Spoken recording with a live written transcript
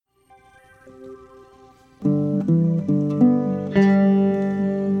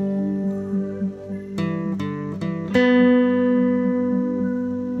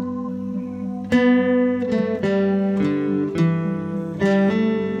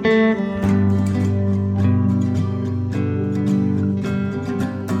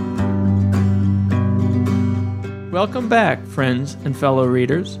Welcome back, friends and fellow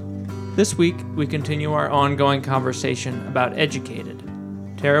readers. This week, we continue our ongoing conversation about Educated,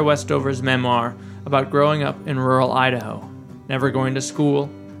 Tara Westover's memoir about growing up in rural Idaho, never going to school,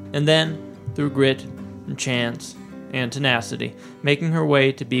 and then, through grit and chance and tenacity, making her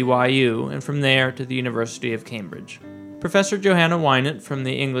way to BYU and from there to the University of Cambridge. Professor Johanna Wynant from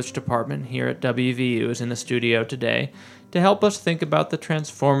the English department here at WVU is in the studio today to help us think about the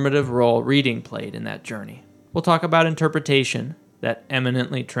transformative role reading played in that journey. We'll talk about interpretation, that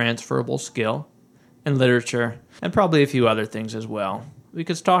eminently transferable skill, and literature, and probably a few other things as well,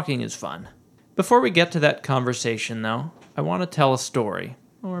 because talking is fun. Before we get to that conversation, though, I want to tell a story,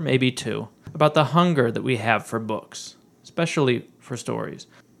 or maybe two, about the hunger that we have for books, especially for stories.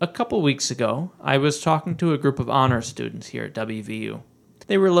 A couple weeks ago, I was talking to a group of honors students here at WVU.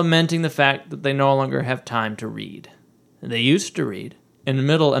 They were lamenting the fact that they no longer have time to read. They used to read. In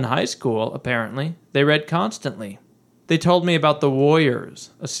middle and high school, apparently, they read constantly. They told me about The Warriors,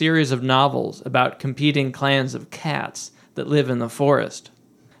 a series of novels about competing clans of cats that live in the forest.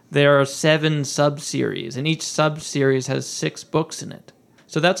 There are 7 sub-series, and each sub-series has 6 books in it.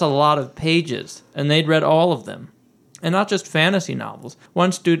 So that's a lot of pages, and they'd read all of them. And not just fantasy novels.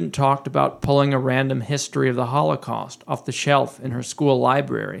 One student talked about pulling a random history of the Holocaust off the shelf in her school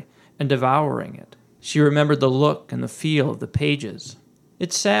library and devouring it. She remembered the look and the feel of the pages.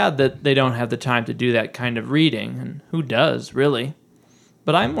 It's sad that they don't have the time to do that kind of reading, and who does, really?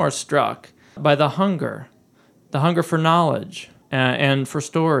 But I'm more struck by the hunger for knowledge, and for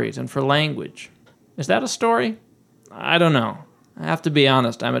stories, and for language. Is that a story? I don't know. I have to be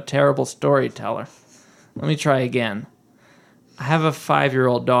honest, I'm a terrible storyteller. Let me try again. I have a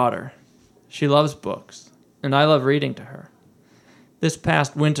 5-year-old daughter. She loves books, and I love reading to her. This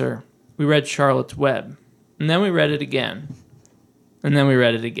past winter, we read Charlotte's Web, and then we read it again. And then we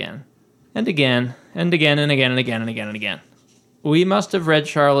read it again, and again, and again, and again, and again, and again, and again. We must have read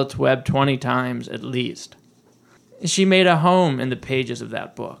Charlotte's Web 20 times at least. She made a home in the pages of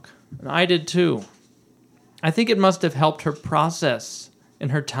that book, and I did too. I think it must have helped her process in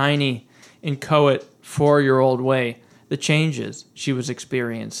her tiny, inchoate, 4-year-old way the changes she was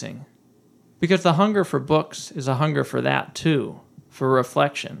experiencing. Because the hunger for books is a hunger for that too, for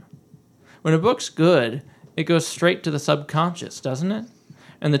reflection. When a book's good, it goes straight to the subconscious, doesn't it?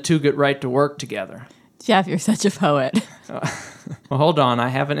 And the two get right to work together. Jeff, you're such a poet. Well, hold on. I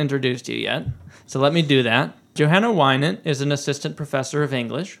haven't introduced you yet. So let me do that. Johanna Wynant is an assistant professor of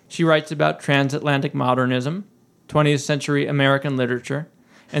English. She writes about transatlantic modernism, 20th century American literature,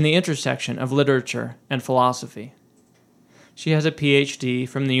 and the intersection of literature and philosophy. She has a PhD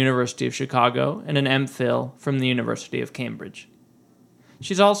from the University of Chicago and an MPhil from the University of Cambridge.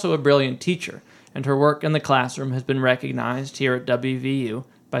 She's also a brilliant teacher, and her work in the classroom has been recognized here at WVU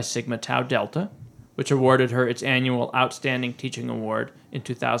by Sigma Tau Delta, which awarded her its annual Outstanding Teaching Award in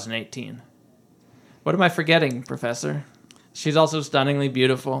 2018. What am I forgetting, Professor? She's also stunningly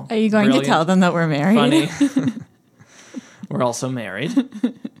beautiful. Are you going to tell them that we're married? Funny. We're also married.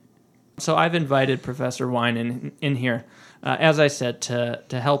 So I've invited Professor Wynant in here, as I said,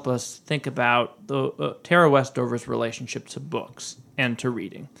 to help us think about Tara Westover's relationship to books and to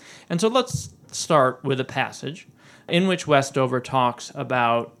reading. And so let's start with a passage in which Westover talks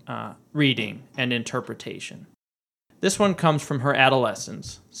about reading and interpretation. This one comes from her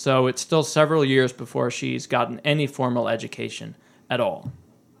adolescence, so it's still several years before she's gotten any formal education at all.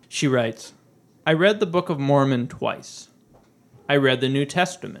 She writes, "I read the Book of Mormon twice. I read the New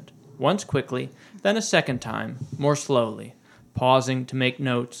Testament, once quickly, then a second time, more slowly, pausing to make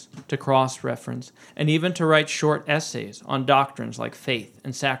notes, to cross-reference, and even to write short essays on doctrines like faith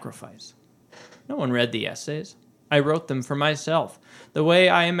and sacrifice. No one read the essays. I wrote them for myself, the way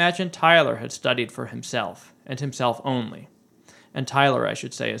I imagined Tyler had studied for himself, and himself only. And Tyler, I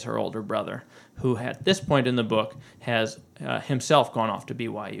should say, is her older brother, who at this point in the book has himself gone off to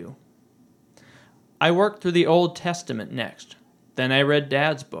BYU. I worked through the Old Testament next. Then I read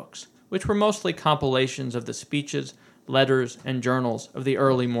Dad's books, which were mostly compilations of the speeches, letters, and journals of the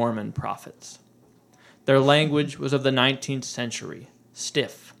early Mormon prophets. Their language was of the 19th century,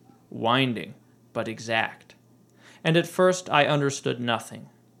 stiff, winding, but exact. And at first I understood nothing.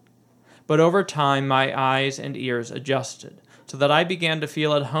 But over time my eyes and ears adjusted, so that I began to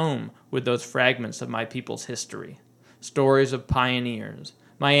feel at home with those fragments of my people's history, stories of pioneers,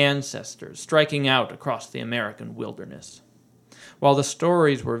 my ancestors striking out across the American wilderness. While the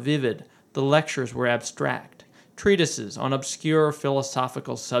stories were vivid, the lectures were abstract, treatises on obscure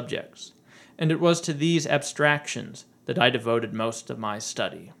philosophical subjects, and it was to these abstractions that I devoted most of my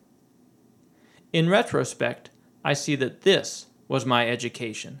study. In retrospect, I see that this was my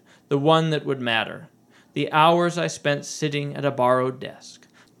education, the one that would matter, the hours I spent sitting at a borrowed desk,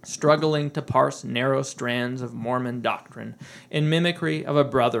 struggling to parse narrow strands of Mormon doctrine in mimicry of a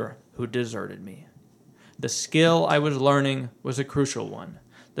brother who deserted me. The skill I was learning was a crucial one,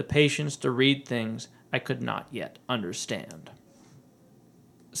 the patience to read things I could not yet understand.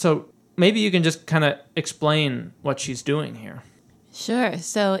 So maybe you can just kind of explain what she's doing here. Sure.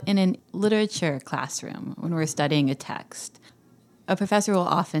 So in a literature classroom, when we're studying a text, a professor will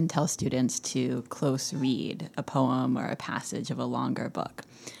often tell students to close read a poem or a passage of a longer book.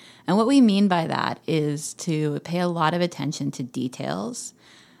 And what we mean by that is to pay a lot of attention to details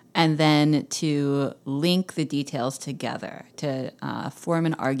and then to link the details together, to form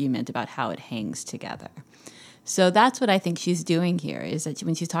an argument about how it hangs together. So that's what I think she's doing here, is that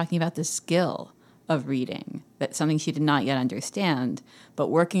when she's talking about the skill of reading, that's something she did not yet understand, but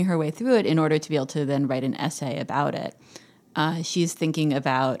working her way through it in order to be able to then write an essay about it, she's thinking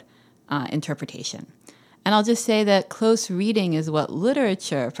about interpretation. And I'll just say that close reading is what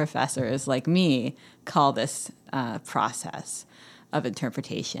literature professors like me call this process of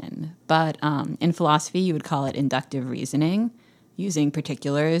interpretation. But in philosophy, you would call it inductive reasoning, using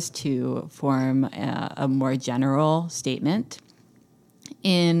particulars to form a more general statement.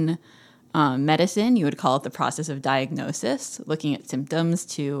 In medicine, you would call it the process of diagnosis, looking at symptoms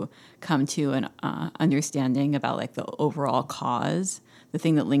to come to an understanding about like the overall cause, the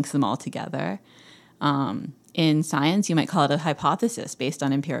thing that links them all together. In science, you might call it a hypothesis based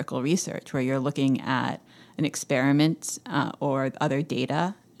on empirical research, where you're looking at an experiment or other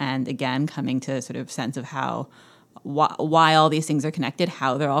data, and again, coming to a sort of sense of why all these things are connected,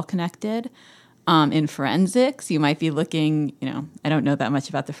 how they're all connected. In forensics, you might be looking, I don't know that much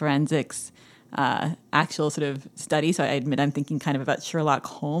about the forensics actual sort of study, so I admit I'm thinking kind of about Sherlock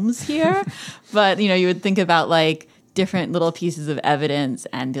Holmes here. But, you would think about like different little pieces of evidence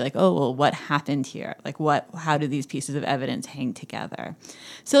and be like, oh, well, what happened here? Like how do these pieces of evidence hang together?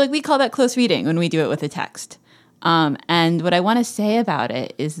 So like we call that close reading when we do it with a text. And what I want to say about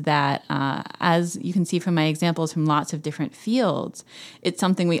it is that, as you can see from my examples from lots of different fields, it's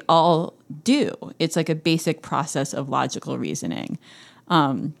something we all do. It's like a basic process of logical reasoning.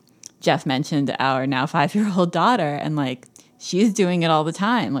 Jeff mentioned our now 5-year-old daughter, and like she's doing it all the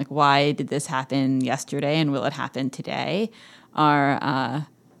time. Like, why did this happen yesterday, and will it happen today? Our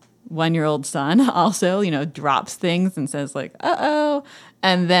 1-year-old son also, drops things and says like, uh-oh,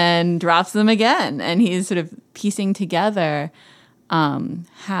 and then drops them again. And he's sort of piecing together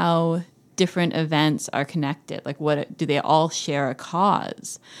how different events are connected. Like, do they all share a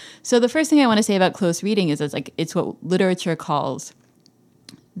cause? So the first thing I want to say about close reading is it's what literature calls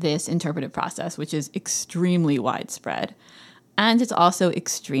this interpretive process, which is extremely widespread. And it's also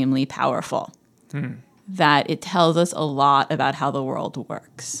extremely powerful, that it tells us a lot about how the world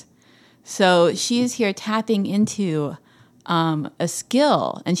works. So she's here tapping into a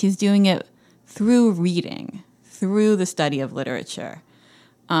skill, and she's doing it through reading, through the study of literature.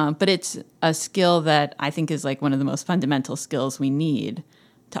 But it's a skill that I think is like one of the most fundamental skills we need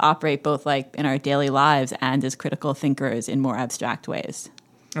to operate both like in our daily lives and as critical thinkers in more abstract ways.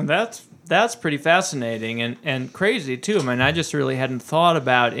 And that's pretty fascinating and crazy too. I mean, I just really hadn't thought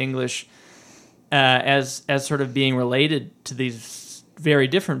about English as sort of being related to these very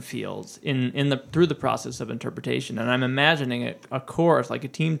different fields through the process of interpretation. And I'm imagining a course, like a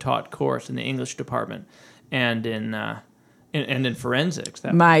team-taught course in the English department and in forensics.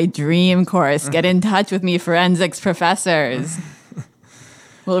 My dream course. Get in touch with me, forensics professors.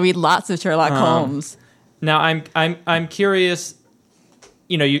 We'll read lots of Sherlock Holmes. Now, I'm curious.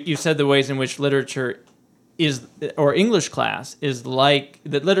 You said the ways in which literature or English class is like,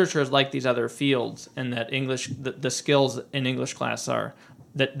 that literature is like these other fields, and that the skills in English class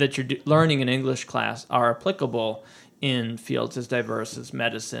that you're learning in English class are applicable in fields as diverse as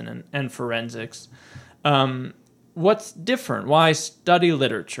medicine and forensics. What's different? Why study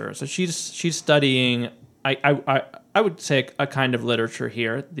literature? So she's studying, I would say, a kind of literature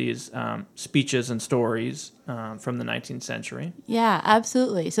here, these speeches and stories from the 19th century. Yeah,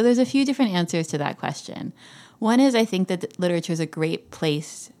 absolutely. So there's a few different answers to that question. One is, I think that literature is a great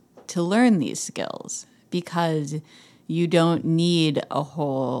place to learn these skills because you don't need a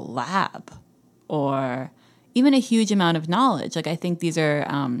whole lab or even a huge amount of knowledge. Like, I think these are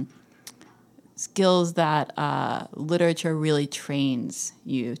skills that literature really trains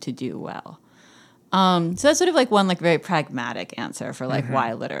you to do well. So that's sort of like one very pragmatic answer for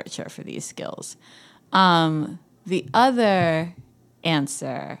why literature for these skills. The other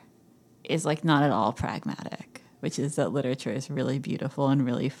answer is not at all pragmatic, which is that literature is really beautiful and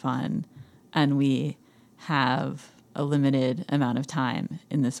really fun, and we have a limited amount of time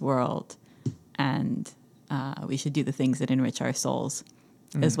in this world, and we should do the things that enrich our souls,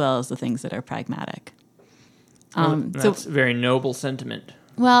 as well as the things that are pragmatic. That's a very noble sentiment.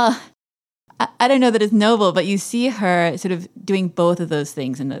 Well, I don't know that it's noble, but you see her sort of doing both of those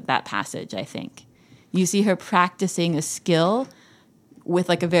things in that passage, I think. You see her practicing a skill with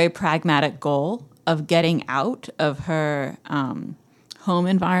like a very pragmatic goal of getting out of her home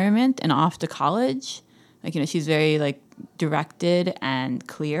environment and off to college. Like, she's very like directed and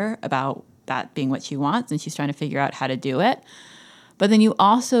clear about that being what she wants, and she's trying to figure out how to do it. But then you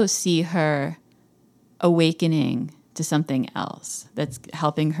also see her awakening to something else that's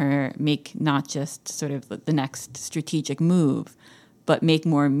helping her make not just sort of the next strategic move, but make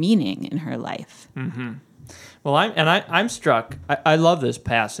more meaning in her life. Mm-hmm. Well, I'm struck. I love this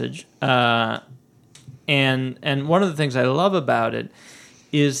passage, and one of the things I love about it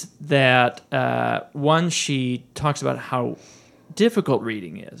is that one, she talks about how difficult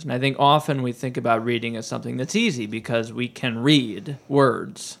reading is, and I think often we think about reading as something that's easy because we can read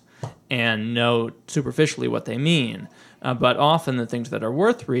words and know superficially what they mean, but often the things that are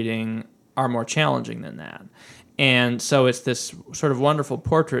worth reading are more challenging than that. And so it's this sort of wonderful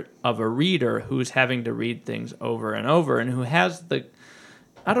portrait of a reader who's having to read things over and over and who has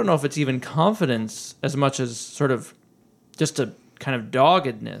I don't know if it's even confidence as much as sort of just a kind of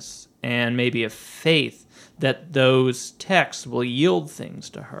doggedness and maybe a faith that those texts will yield things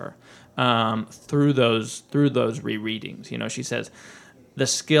to her through those rereadings. She says, the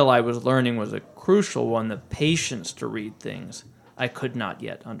skill I was learning was a crucial one, the patience to read things I could not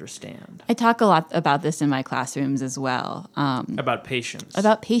yet understand. I talk a lot about this in my classrooms as well. About patience.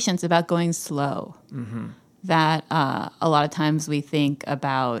 About going slow. Mm-hmm. That a lot of times we think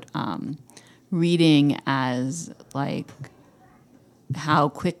about reading as like, how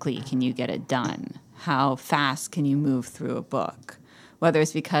quickly can you get it done? How fast can you move through a book? Whether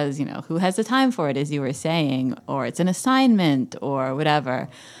it's because, who has the time for it, as you were saying, or it's an assignment or whatever.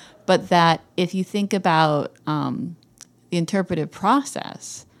 But that if you think about the interpretive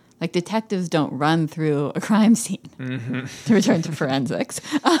process, like detectives don't run through a crime scene to return to forensics,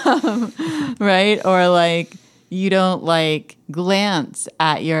 right? Or like you don't like glance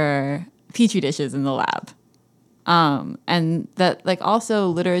at your petri dishes in the lab. And that like also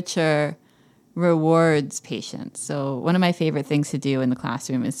literature rewards patience. So one of my favorite things to do in the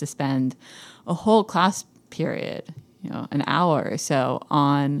classroom is to spend a whole class period, an hour or so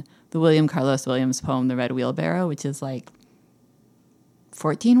on the William Carlos Williams poem, The Red Wheelbarrow, which is like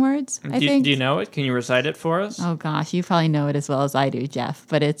 14 words, I think. Do you know it? Can you recite it for us? Oh gosh, you probably know it as well as I do, Jeff.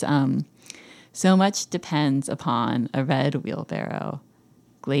 But it's so much depends upon a red wheelbarrow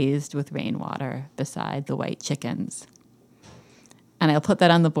glazed with rainwater beside the white chickens. And I'll put that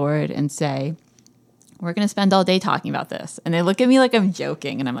on the board and say, we're going to spend all day talking about this. And they look at me like I'm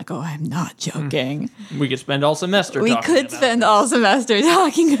joking. And I'm like, oh, I'm not joking. We could spend all semester talking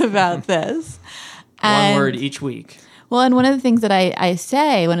about this. One word each week. Well, and one of the things that I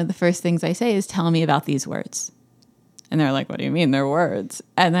say, one of the first things I say is, tell me about these words. And they're like, what do you mean? They're words.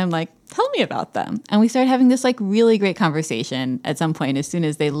 And I'm like, tell me about them. And we started having this like really great conversation at some point as soon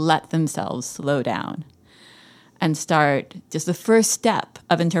as they let themselves slow down and start just the first step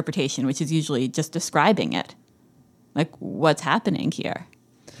of interpretation, which is usually just describing it, like what's happening here.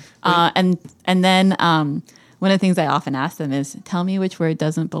 And then one of the things I often ask them is, tell me which word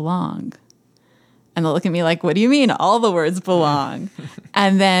doesn't belong. And they'll look at me like, what do you mean? All the words belong.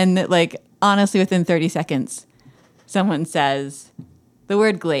 And then like, honestly, within 30 seconds, someone says, the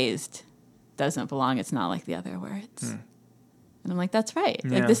word glazed doesn't belong. It's not like the other words. And I'm like, that's right.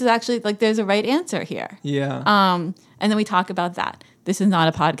 Yeah. Like, this is actually, like, there's a right answer here. Yeah. And then we talk about that. This is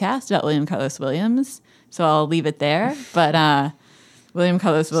not a podcast about William Carlos Williams, so I'll leave it there. But William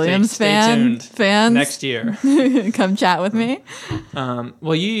Carlos Williams fans, next year, come chat with me.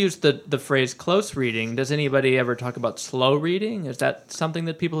 Well, you used the phrase close reading. Does anybody ever talk about slow reading? Is that something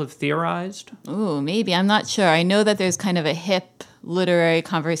that people have theorized? Ooh, maybe. I'm not sure. I know that there's kind of a hip literary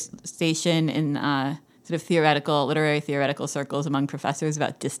conversation in sort of literary theoretical circles among professors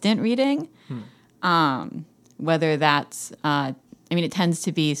about distant reading. Whether that's, it tends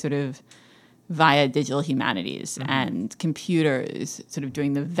to be sort of via digital humanities and computers sort of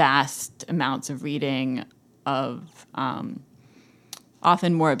doing the vast amounts of reading of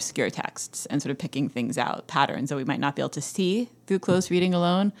often more obscure texts and sort of picking things out, patterns that we might not be able to see through close reading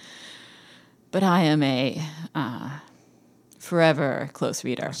alone. But I am a forever close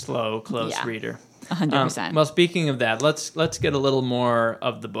reader. A slow, close reader. 100%. Well, speaking of that, let's get a little more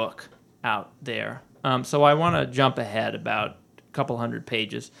of the book out there. So I want to jump ahead about a couple hundred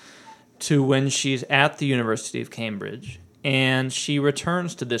pages to when she's at the University of Cambridge, and she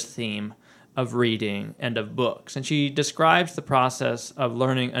returns to this theme of reading and of books. And she describes the process of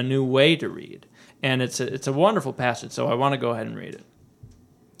learning a new way to read. And it's a wonderful passage, so I want to go ahead and read it.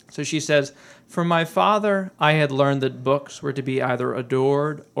 So she says, "From my father, I had learned that books were to be either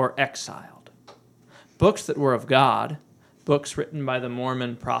adored or exiled. Books that were of God, books written by the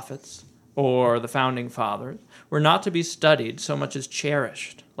Mormon prophets or the founding fathers, were not to be studied so much as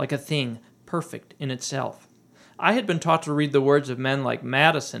cherished, like a thing perfect in itself. I had been taught to read the words of men like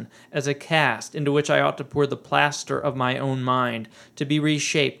Madison as a cast into which I ought to pour the plaster of my own mind, to be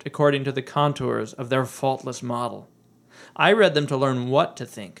reshaped according to the contours of their faultless model. I read them to learn what to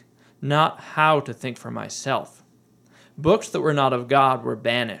think, not how to think for myself. Books that were not of God were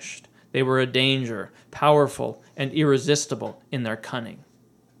banished. They were a danger, powerful and irresistible in their cunning."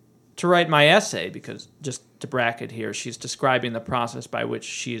 To write my essay, because just to bracket here, she's describing the process by which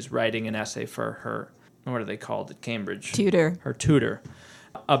she's writing an essay for her, what are they called at Cambridge? Tutor. Her tutor,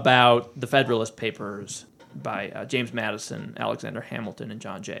 about the Federalist Papers by James Madison, Alexander Hamilton, and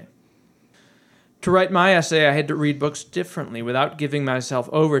John Jay. To write my essay, I had to read books differently without giving myself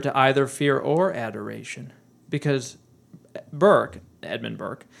over to either fear or adoration. Because Edmund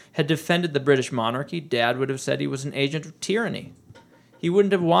Burke, had defended the British monarchy, Dad would have said he was an agent of tyranny. He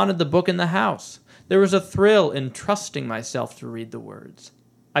wouldn't have wanted the book in the house. There was a thrill in trusting myself to read the words.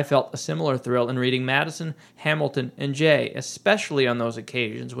 I felt a similar thrill in reading Madison, Hamilton, and Jay, especially on those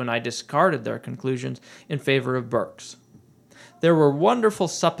occasions when I discarded their conclusions in favor of Burke's. There were wonderful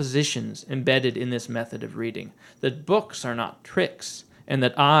suppositions embedded in this method of reading, that books are not tricks, and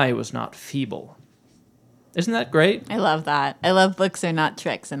that I was not feeble. Isn't that great? I love that. I love books are not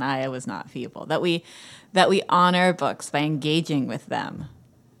tricks and I was not feeble. That we honor books by engaging with them.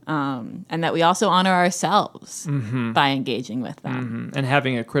 And that we also honor ourselves by engaging with them. And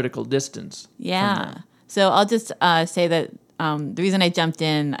having a critical distance. Yeah. So I'll just say that the reason I jumped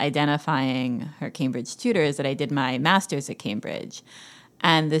in identifying her Cambridge tutor is that I did my master's at Cambridge.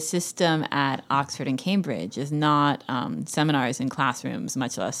 And the system at Oxford and Cambridge is not seminars in classrooms,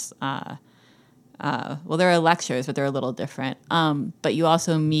 much less well, there are lectures, but they're a little different. But you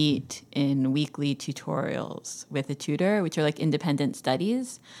also meet in weekly tutorials with a tutor, which are like independent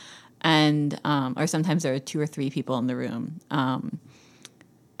studies. And or sometimes there are 2 or 3 people in the room.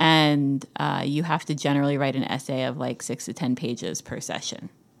 And you have to generally write an essay of like 6 to 10 pages per session.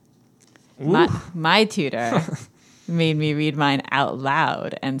 My tutor made me read mine out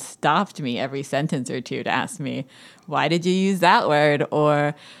loud and stopped me every sentence or two to ask me, why did you use that word?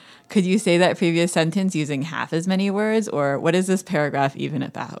 Or could you say that previous sentence using half as many words? Or what is this paragraph even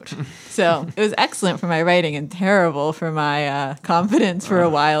about? So it was excellent for my writing and terrible for my confidence for a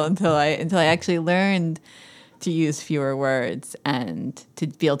while until I actually learned to use fewer words and to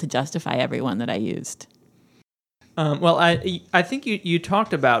be able to justify every one that I used. Well, I think you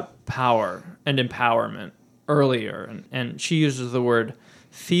talked about power and empowerment earlier, and she uses the word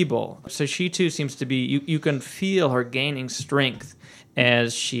feeble. So she too seems to be, you can feel her gaining strength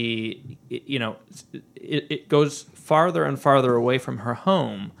as she, it goes farther and farther away from her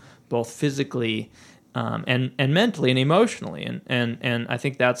home, both physically and mentally and emotionally. And I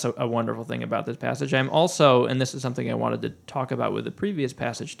think that's a wonderful thing about this passage. I'm also, and this is something I wanted to talk about with the previous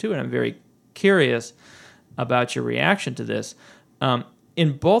passage too, and I'm very curious about your reaction to this.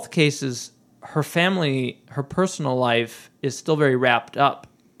 In both cases, her family, her personal life is still very wrapped up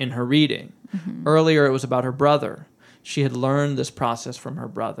in her reading. Mm-hmm. Earlier, it was about her brother. She had learned this process from her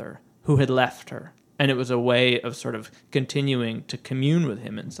brother, who had left her. And it was a way of sort of continuing to commune with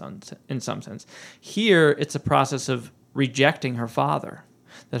him in some sense. Here, it's a process of rejecting her father,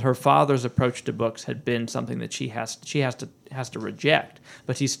 that her father's approach to books had been something that she has to reject,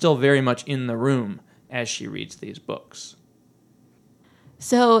 but he's still very much in the room as she reads these books.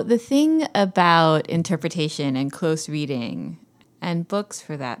 So the thing about interpretation and close reading, and books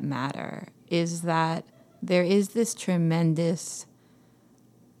for that matter, is that there is this tremendous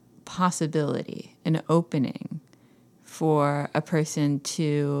possibility, an opening for a person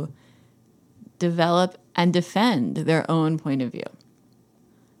to develop and defend their own point of view.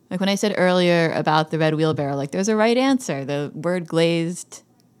 Like when I said earlier about the red wheelbarrow, like there's a right answer. The word glazed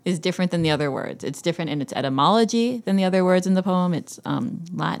is different than the other words. It's different in its etymology than the other words in the poem. It's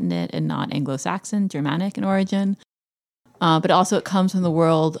Latinate and not Anglo-Saxon, Germanic in origin. But also it comes from the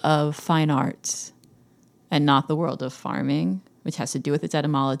world of fine arts and not the world of farming, which has to do with its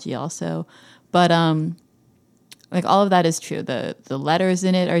etymology also. But like all of that is true. The letters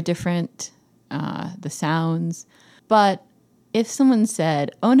in it are different, the sounds. But if someone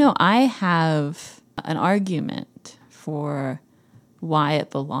said, oh no, I have an argument for why it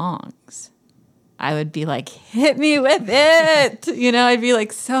belongs, I would be like, hit me with it. I'd be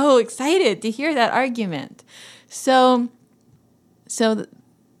like so excited to hear that argument. So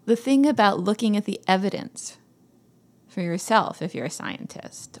the thing about looking at the evidence for yourself, if you're a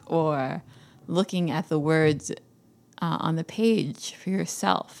scientist, or looking at the words on the page for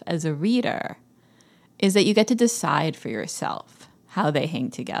yourself as a reader, is that you get to decide for yourself how they hang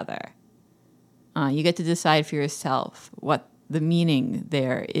together. You get to decide for yourself what the meaning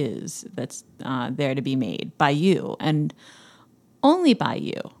there is that's there to be made by you, and only by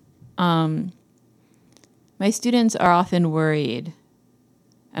you. My students are often worried,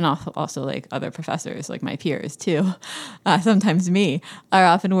 and also like other professors, like my peers too, sometimes me, are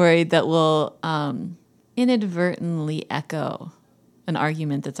often worried that we'll inadvertently echo an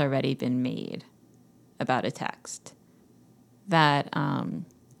argument that's already been made about a text. That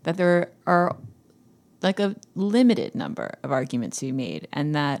there are like a limited number of arguments to be made,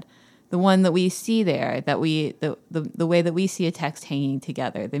 and that the one that we see there, that the way that we see a text hanging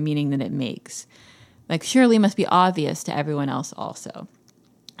together, the meaning that it makes, like surely must be obvious to everyone else also.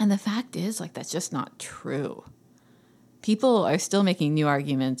 And the fact is, like, that's just not true. People are still making new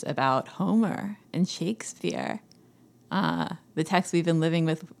arguments about Homer and Shakespeare, the text we've been living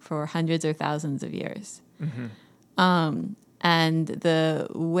with for hundreds or thousands of years. Mm-hmm. And the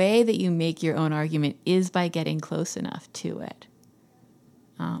way that you make your own argument is by getting close enough to it.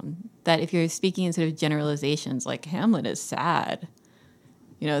 That if you're speaking in sort of generalizations, like Hamlet is sad,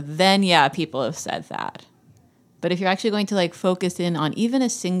 then yeah, people have said that. But if you're actually going to like focus in on even a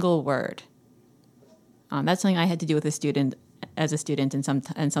single word, that's something I had to do with a student,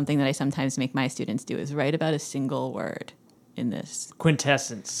 and something that I sometimes make my students do is write about a single word in this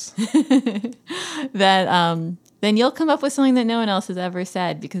quintessence. That then you'll come up with something that no one else has ever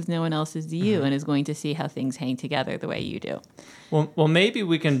said, because no one else is you, mm-hmm. and is going to see how things hang together the way you do. Well, maybe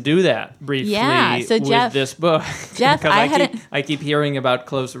we can do that briefly with Jeff, this book. Jeff, I keep hearing about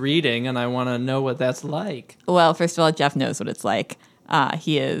close reading, and I want to know what that's like. Well, first of all, Jeff knows what it's like.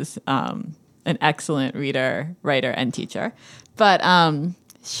 He is an excellent reader, writer, and teacher. But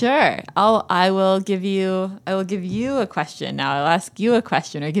sure, I will give you a question now. I'll ask you a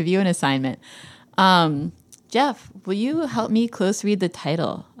question or give you an assignment. Jeff, will you help me close read the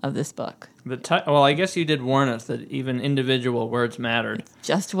title of this book? Well, I guess you did warn us that even individual words mattered.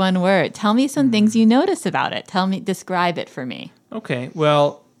 Just one word. Tell me some things you notice about it. Describe it for me. Okay,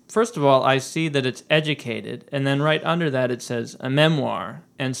 well, first of all, I see that it's educated, and then right under that it says a memoir.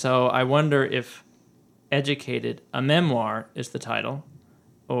 And so I wonder if educated, a memoir is the title,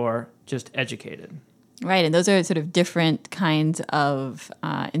 or just educated. Right, and those are sort of different kinds of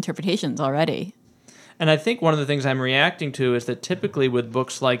interpretations already. And I think one of the things I'm reacting to is that typically with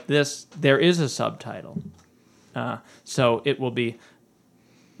books like this, there is a subtitle. So it will be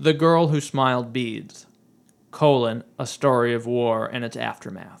The Girl Who Smiled Beads, : A Story of War and Its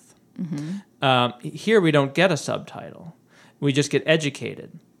Aftermath. Mm-hmm. Here we don't get a subtitle. We just get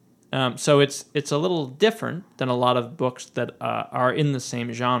educated. So it's a little different than a lot of books that are in the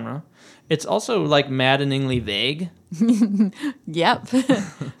same genre. It's also like maddeningly vague. Yep.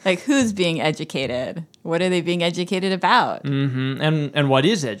 Like, who's being educated? What are they being educated about? Mm-hmm. And what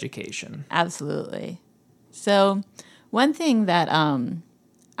is education? Absolutely. So one thing that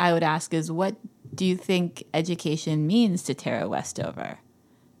I would ask is, what do you think education means to Tara Westover?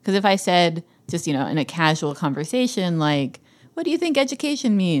 Because if I said, just, in a casual conversation, like, what do you think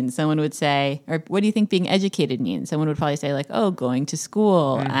education means? Someone would say, or what do you think being educated means? Someone would probably say, like, oh, going to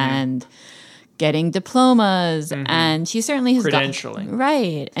school mm-hmm. and getting diplomas. Mm-hmm. And she certainly has credentialing.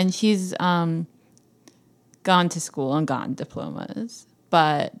 Right. And she's gone to school and gotten diplomas.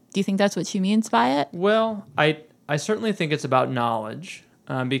 But do you think that's what she means by it? Well, I certainly think it's about knowledge,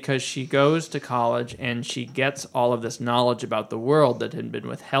 because she goes to college and she gets all of this knowledge about the world that had been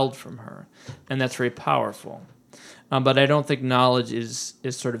withheld from her. And that's very powerful. But I don't think knowledge is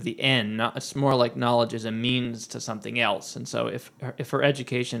sort of the end. It's more like knowledge is a means to something else. And so if her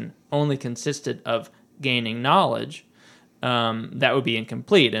education only consisted of gaining knowledge, that would be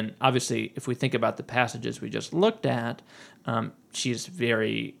incomplete. And obviously, if we think about the passages we just looked at, her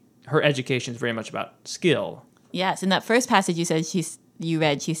education is very much about skill. Yes, in that first passage you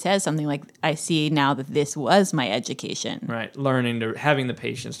read, she says something like, I see now that this was my education. Right, having the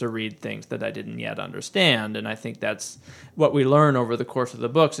patience to read things that I didn't yet understand. And I think that's what we learn over the course of the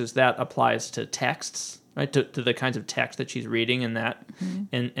books, is that applies to texts, right, to the kinds of text that she's reading in that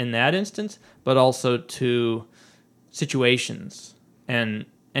mm-hmm. in that instance, but also to situations and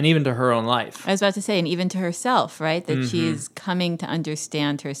even to her own life. I was about to say, and even to herself, right, that mm-hmm. she's coming to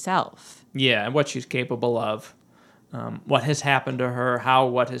understand herself. Yeah, and what she's capable of. What has happened to her, how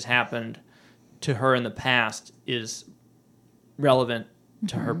what has happened to her in the past is relevant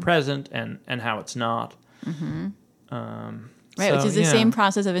to her present and how it's not. Right, which is the same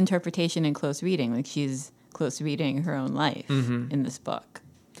process of interpretation in close reading. Like she's close reading her own life in this book.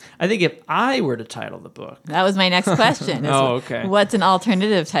 I think if I were to title the book... That was my next question. Okay. What's an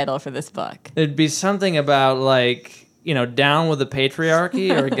alternative title for this book? It'd be something about like, down with the patriarchy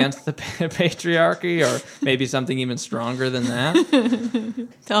or against the patriarchy, or maybe something even stronger than that.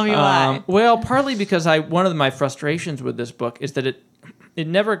 Tell me why. Well, partly because one of my frustrations with this book is that it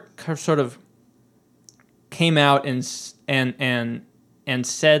never sort of came out and said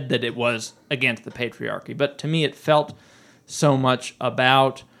that it was against the patriarchy. But to me, it felt so much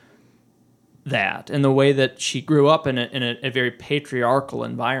about that and the way that she grew up in a very patriarchal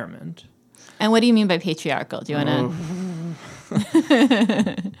environment. And what do you mean by patriarchal? Do you want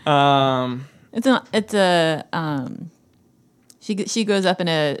to? She grows up in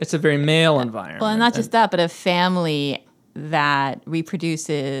a. It's a very male environment. Well, and not just that, but a family that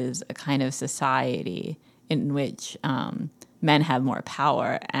reproduces a kind of society in which men have more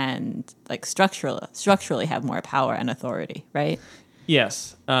power and like structurally have more power and authority, right?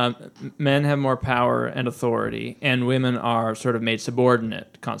 Yes. Men have more power and authority, and women are sort of made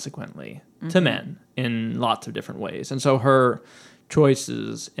subordinate, consequently, to men in lots of different ways. And so her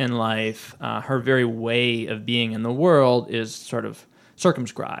choices in life, her very way of being in the world is sort of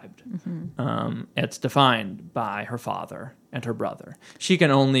circumscribed. It's defined by her father and her brother. She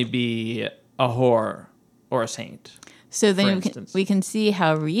can only be a whore or a saint. So then we can see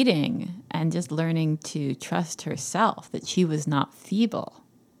how reading and just learning to trust herself, that she was not feeble,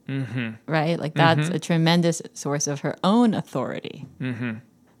 right? Like that's a tremendous source of her own authority.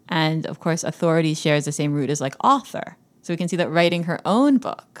 And of course, authority shares the same root as like author. So we can see that writing her own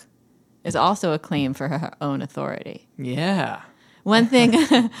book is also a claim for her own authority. Yeah. One thing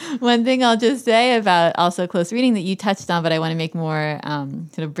I'll just say about also close reading that you touched on, but I want to make more,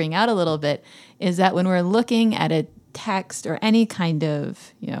 sort of bring out a little bit, is that when we're looking at a text or any kind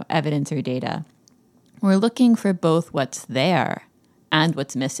of evidence or data, we're looking for both what's there and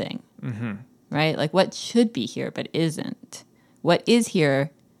what's missing, right? Like what should be here but isn't, what is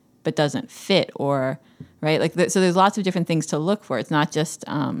here but doesn't fit, or right, like so there's lots of different things to look for. It's not just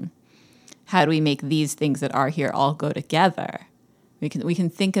how do we make these things that are here all go together. We can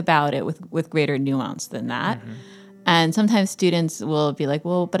think about it with greater nuance than that. And sometimes students will be like,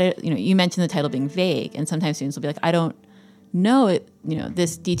 well, but you mentioned the title being vague, and sometimes students will be like, I don't know it.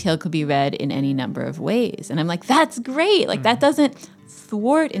 This detail could be read in any number of ways, and I'm like, that's great. Like that doesn't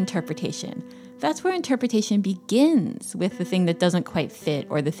thwart interpretation. That's where interpretation begins, with the thing that doesn't quite fit,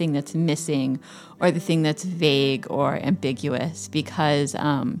 or the thing that's missing, or the thing that's vague or ambiguous. Because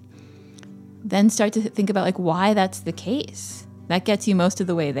then start to think about like why that's the case. That gets you most of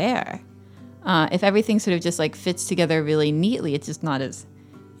the way there. If everything sort of just like fits together really neatly, it's just not as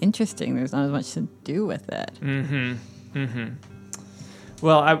interesting. There's not as much to do with it.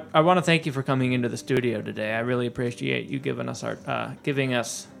 Well, I want to thank you for coming into the studio today. I really appreciate you giving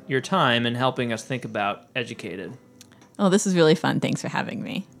us your time and helping us think about Educated. Oh, this is really fun. Thanks for having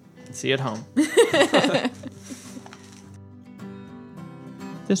me. See you at home.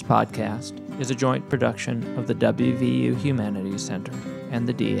 This podcast is a joint production of the WVU Humanities Center and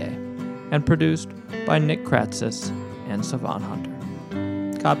the DA, and produced by Nick Kratzis and Savon Hunter.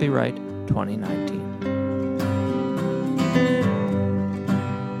 Copyright 2019.